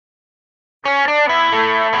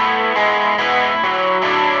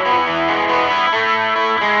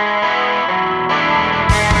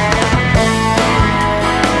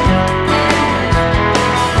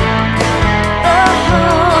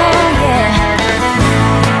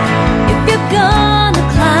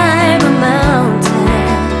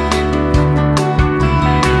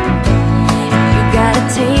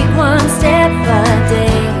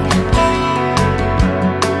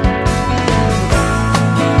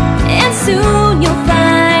soon you'll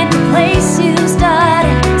find the place you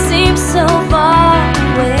started seems so far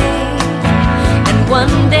away. And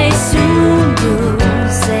one day soon you'll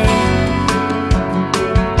say,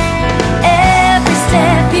 every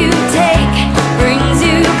step you take brings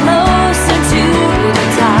you closer to the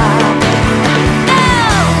top.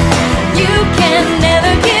 Now you can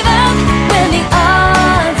never give up when the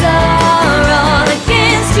odds are all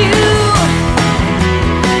against you.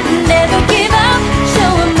 Never give up,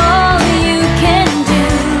 show 'em all you can do.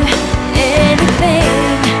 Anything.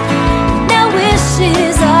 Now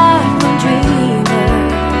wishes are for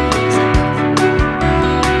dreamers,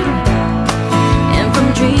 and from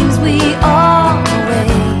dreams we all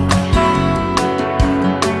awake.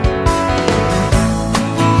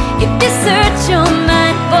 If you search your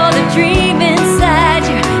mind for the dream inside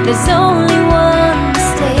you, there's only one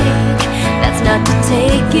mistake. That's not to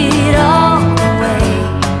take it all.